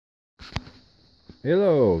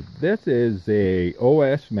Hello, this is a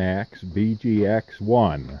OS Max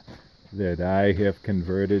BGX-1 that I have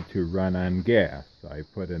converted to run on gas. I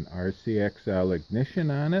put an RCEXL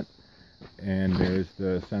ignition on it, and there's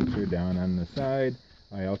the sensor down on the side.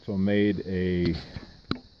 I also made a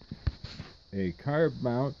carb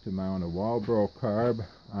mount to mount a Walbro carb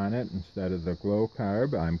on it instead of the glow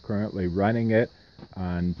carb. I'm currently running it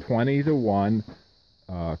on 20:1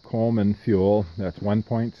 colman fuel. That's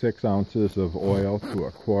 1.6 ounces of oil to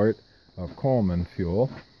a quart of colman fuel,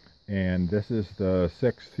 and this is the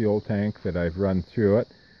 6th fuel tank that I've run through it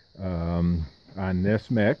on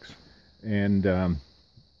this mix. And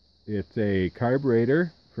it's a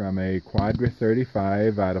carburetor from a Quadra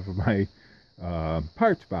 35 out of my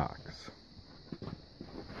parts box.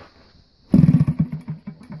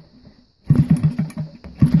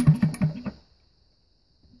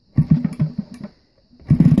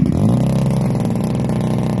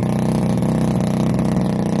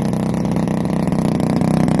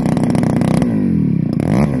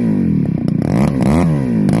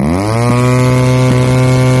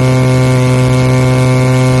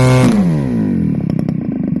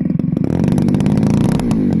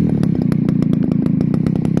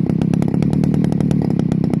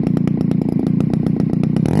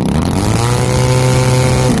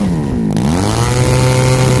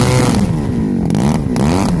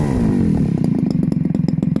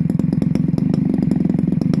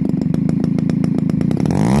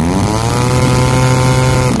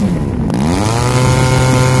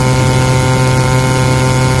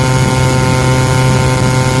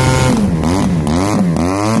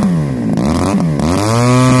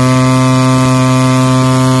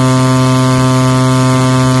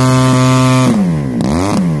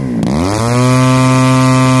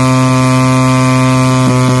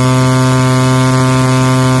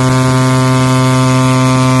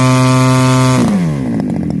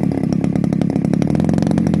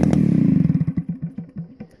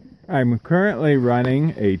 I'm currently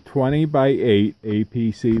running a 20x8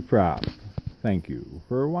 APC prop. Thank you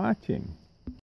for watching.